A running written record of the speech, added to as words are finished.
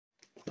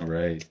All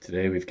right,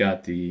 today we've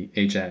got the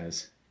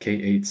Ajazz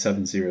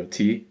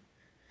K870T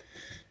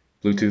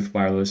Bluetooth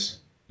wireless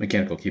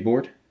mechanical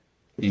keyboard.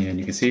 And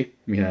you can see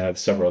we have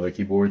several other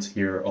keyboards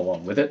here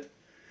along with it.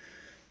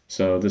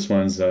 So this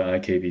one's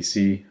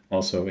IKVC,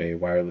 also a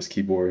wireless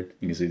keyboard.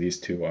 You can see these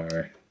two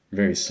are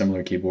very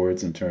similar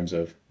keyboards in terms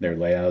of their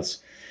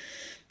layouts.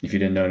 If you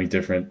didn't know any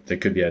different, they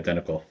could be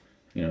identical.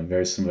 You know,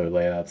 very similar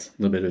layouts. A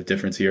little bit of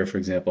difference here, for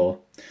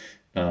example.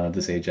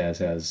 This Ajazz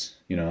has,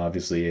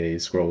 obviously a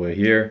scroll wheel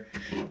here,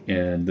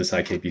 and this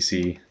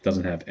IKPC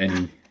doesn't have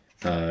any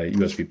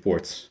USB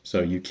ports,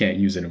 so you can't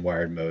use it in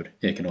wired mode.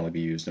 It can only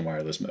be used in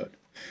wireless mode.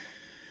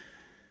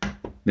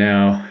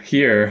 Now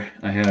here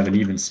I have an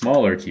even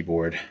smaller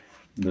keyboard.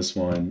 This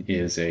one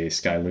is a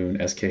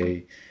Skyloon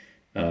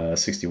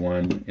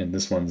SK61, and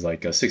this one's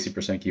like a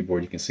 60%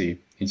 keyboard. You can see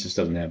it just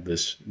doesn't have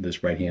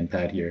this right hand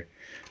pad here.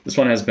 This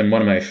one has been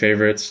one of my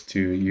favorites to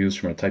use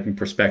from a typing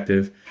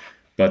perspective.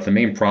 But the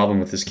main problem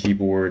with this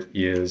keyboard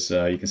is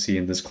you can see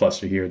in this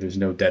cluster here, there's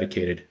no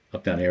dedicated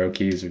up-down arrow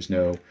keys. There's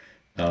no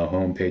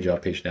home, page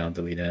up, page down,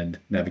 delete end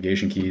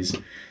navigation keys.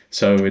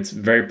 So it's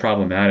very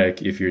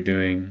problematic if you're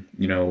doing,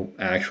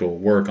 actual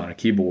work on a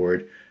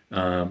keyboard,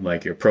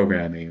 like you're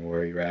programming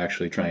or you're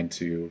actually trying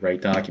to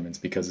write documents,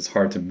 because it's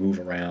hard to move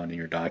around in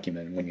your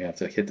document when you have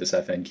to hit this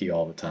FN key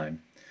all the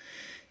time.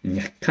 And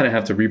you kind of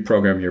have to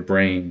reprogram your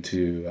brain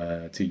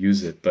to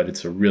use it, but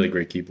it's a really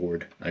great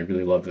keyboard. I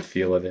really love the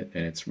feel of it,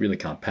 and it's really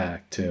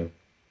compact too.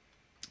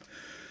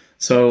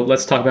 So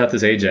let's talk about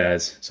this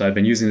Ajazz. So I've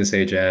been using this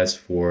Ajazz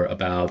for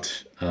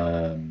about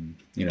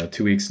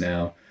 2 weeks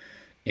now,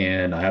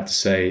 and I have to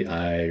say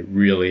I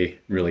really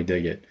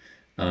dig it.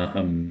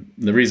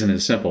 The reason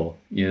is simple: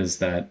 is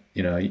that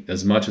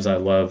as much as I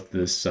love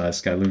this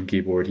Skyloon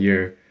keyboard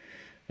here,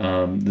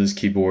 this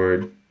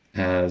keyboard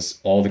has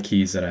all the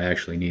keys that I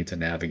actually need to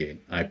navigate.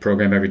 I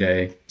program every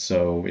day,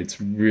 so it's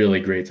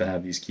really great to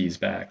have these keys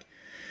back.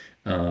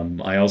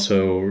 I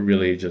also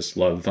really just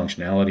love the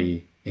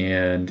functionality,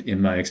 and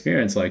in my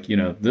experience,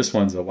 this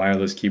one's a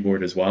wireless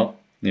keyboard as well,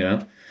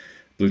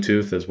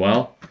 Bluetooth as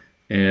well,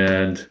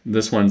 and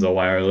this one's a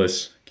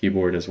wireless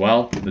keyboard as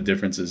well. The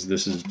difference is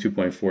this is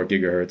 2.4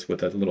 gigahertz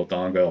with a little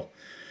dongle.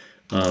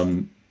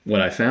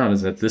 What I found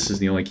is that this is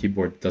the only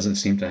keyboard that doesn't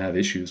seem to have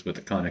issues with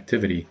the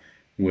connectivity,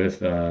 with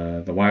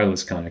the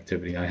wireless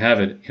connectivity. I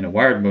have it in a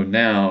wired mode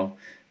now,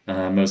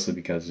 mostly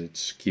because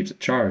it keeps it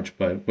charged,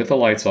 but with the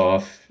lights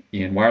off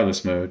in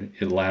wireless mode,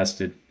 it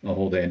lasted a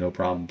whole day, no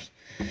problems.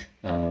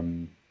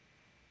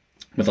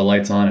 With the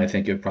lights on, I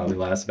think it probably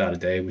lasts about a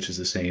day, which is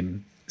the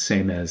same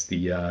as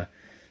the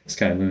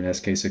Skyloon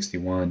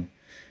SK61.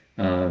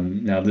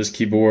 Now this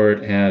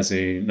keyboard has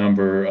a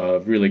number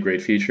of really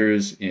great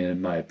features,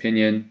 in my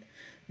opinion,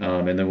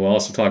 and then we'll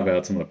also talk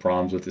about some of the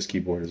problems with this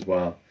keyboard as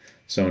well.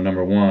 So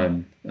number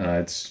one,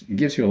 it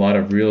gives you a lot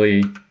of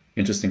really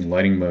interesting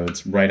lighting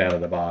modes right out of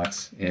the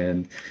box.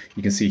 And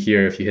you can see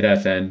here, if you hit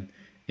FN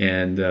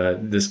and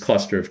this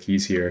cluster of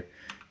keys here,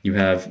 you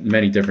have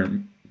many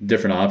different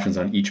options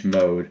on each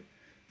mode.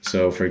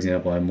 So for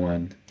example,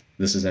 M1,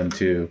 this is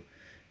M2.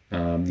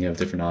 You have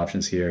different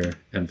options here,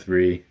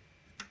 M3,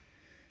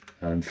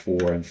 M4,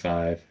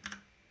 M5.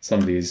 Some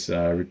of these,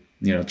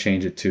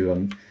 change it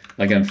to,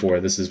 like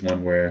M4, this is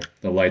one where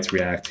the lights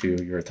react to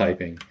your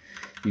typing.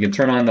 You can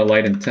turn on the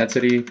light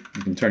intensity,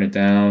 you can turn it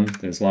down.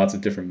 There's lots of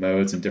different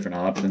modes and different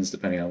options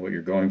depending on what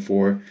you're going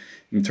for.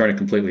 You can turn it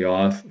completely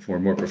off for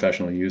more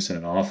professional use in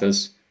an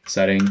office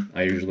setting.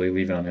 I usually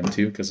leave it on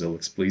M2 because it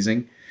looks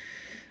pleasing.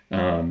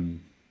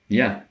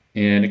 Yeah,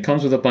 and it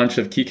comes with a bunch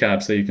of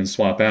keycaps that you can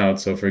swap out.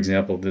 So for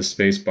example, this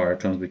space bar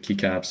comes with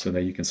keycaps so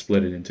that you can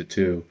split it into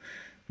two,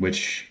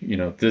 which,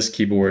 this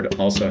keyboard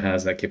also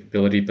has that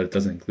capability, but it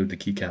doesn't include the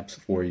keycaps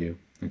for you,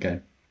 okay?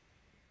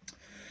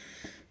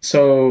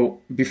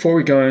 So before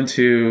we go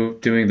into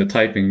doing the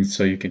typing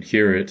so you can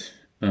hear it,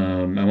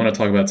 I want to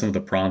talk about some of the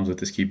problems with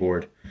this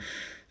keyboard.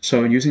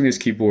 So in using this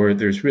keyboard,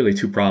 there's really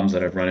two problems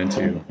that I've run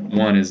into.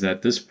 One is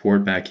that this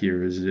port back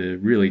here is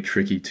really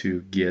tricky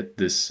to get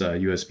this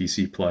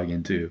USB-C plug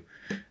into.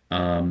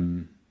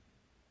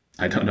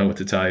 I don't know what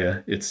to tell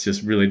you. It's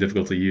just really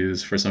difficult to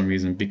use for some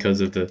reason because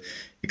of the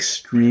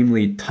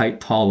extremely tight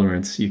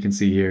tolerance you can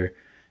see here.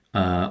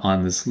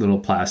 On this little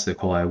plastic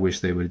hole. I wish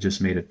they would have just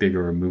made it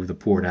bigger or move the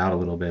port out a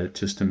little bit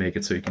just to make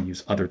it so you can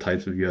use other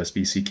types of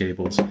USB-C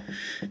cables,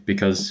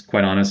 because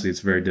quite honestly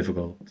it's very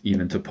difficult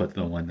even to put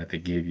the one that they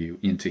gave you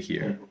into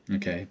here,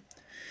 okay?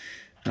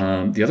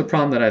 The other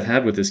problem that I've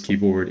had with this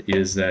keyboard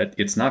is that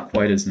it's not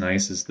quite as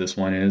nice as this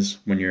one is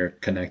when you're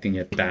connecting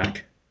it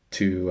back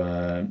to,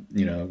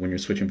 when you're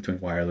switching between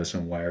wireless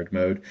and wired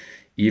mode.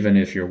 Even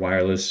if you're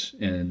wireless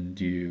and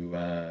you,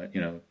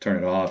 turn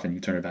it off and you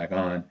turn it back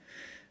on,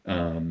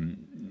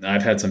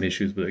 I've had some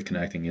issues with it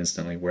connecting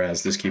instantly,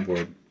 whereas this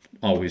keyboard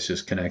always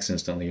just connects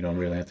instantly. You don't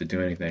really have to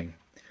do anything.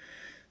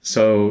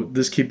 So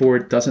this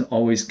keyboard doesn't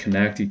always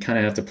connect. You kind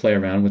of have to play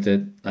around with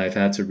it. I've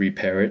had to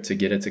repair it to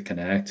get it to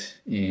connect,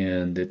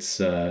 and it's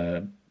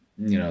that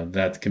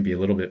can be a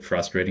little bit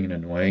frustrating and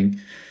annoying.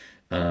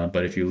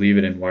 But if you leave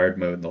it in wired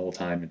mode the whole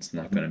time, it's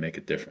not going to make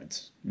a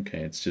difference. Okay,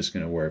 it's just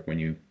going to work when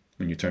you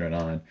turn it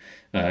on.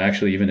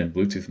 Actually, even in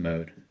Bluetooth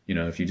mode,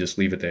 if you just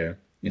leave it there,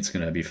 it's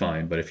going to be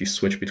fine. But if you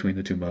switch between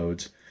the two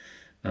modes,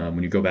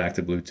 when you go back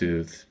to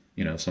Bluetooth,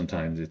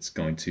 sometimes it's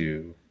going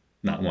to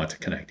not want to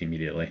connect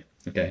immediately.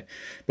 Okay,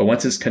 but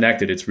once it's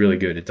connected, it's really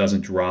good. It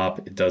doesn't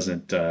drop. It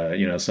doesn't,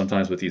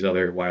 sometimes with these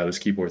other wireless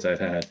keyboards I've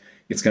had,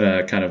 it's going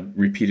to kind of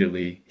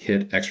repeatedly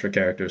hit extra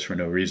characters for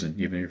no reason,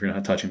 even if you're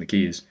not touching the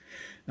keys.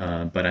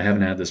 But I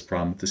haven't had this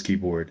problem with this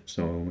keyboard,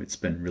 so it's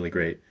been really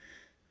great.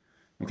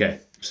 Okay,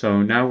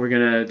 so now we're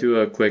gonna do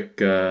a quick,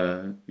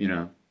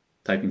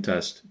 typing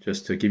test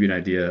just to give you an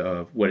idea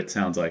of what it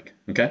sounds like.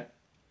 Okay.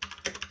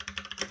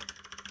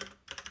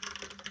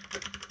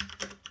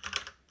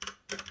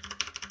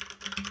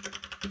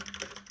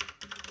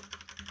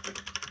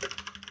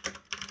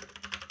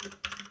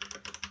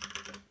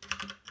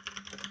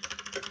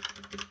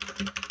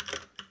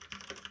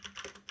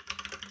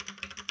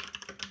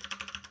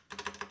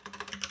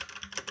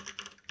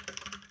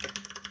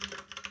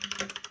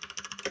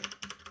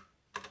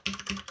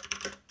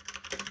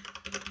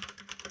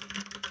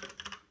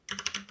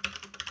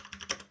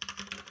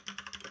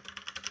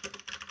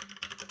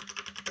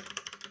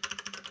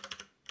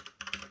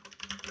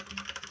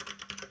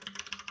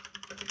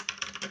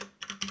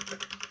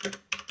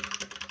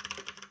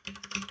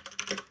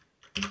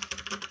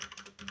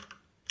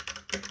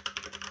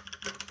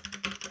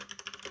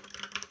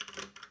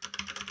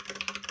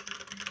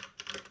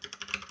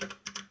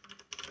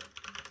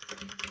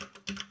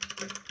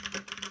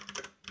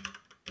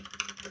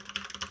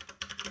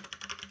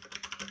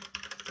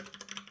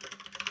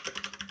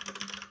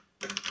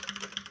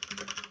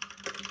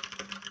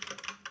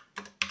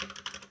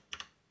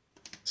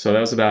 So that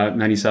was about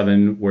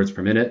 97 words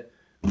per minute.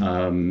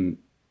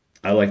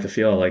 I like the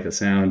feel, I like the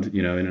sound.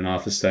 In an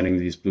office setting,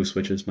 these blue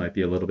switches might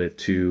be a little bit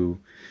too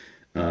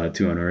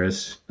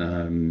onerous.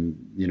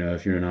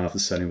 If you're in an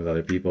office setting with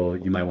other people,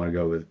 you might want to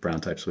go with brown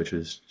type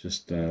switches,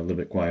 just a little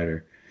bit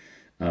quieter.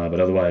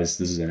 But otherwise,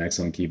 this is an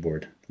excellent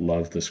keyboard.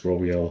 Love the scroll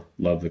wheel,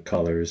 love the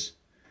colors,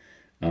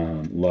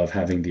 love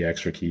having the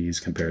extra keys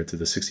compared to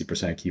the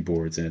 60%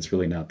 keyboards, and it's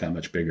really not that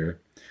much bigger.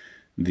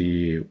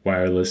 The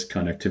wireless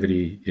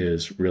connectivity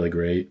is really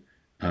great.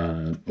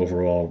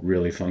 Overall,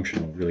 really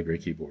functional, really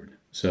great keyboard.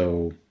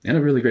 So, and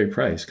a really great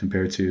price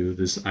compared to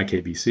this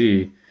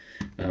IKBC,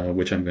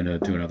 which I'm going to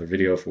do another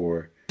video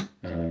for.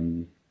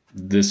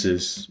 This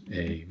is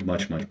a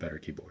much, much better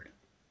keyboard.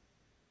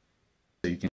 So you can